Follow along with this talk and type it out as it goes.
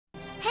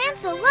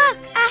So look,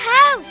 a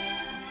house.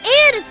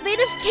 And it's made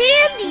of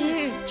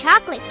candy.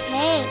 Chocolate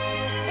cakes.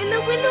 And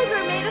the windows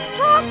are made of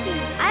toffee.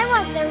 I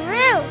want the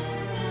roof.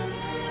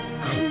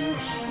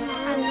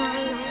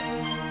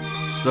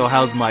 So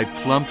how's my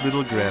plump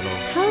little Gretel?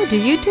 How do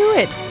you do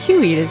it?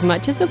 You eat as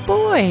much as a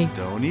boy.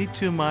 Don't eat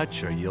too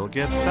much or you'll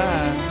get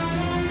fat.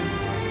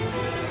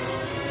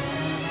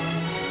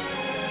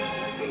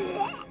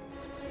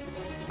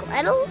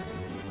 Gretel?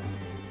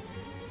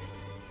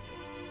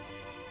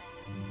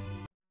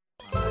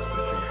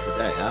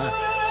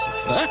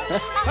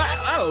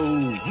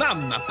 Oh,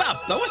 Mamma,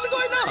 Papa, what's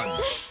going on?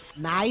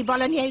 My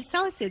bolognese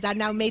sauces are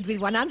now made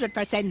with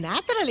 100%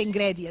 natural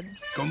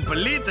ingredients.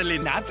 Completely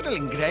natural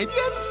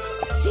ingredients?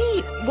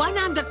 See,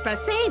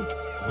 100%.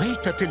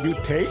 Wait until you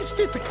taste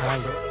it,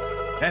 Carlo.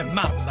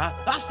 Mamma,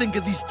 I think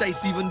this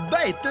tastes even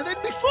better than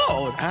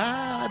before.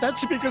 Ah,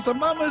 that's because the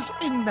mama's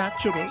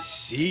natural.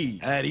 Sì,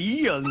 è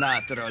real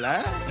natural,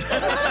 eh?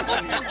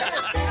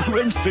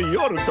 When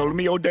signor told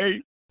me all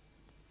day.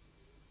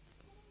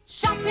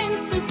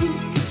 Shopping to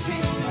Boots.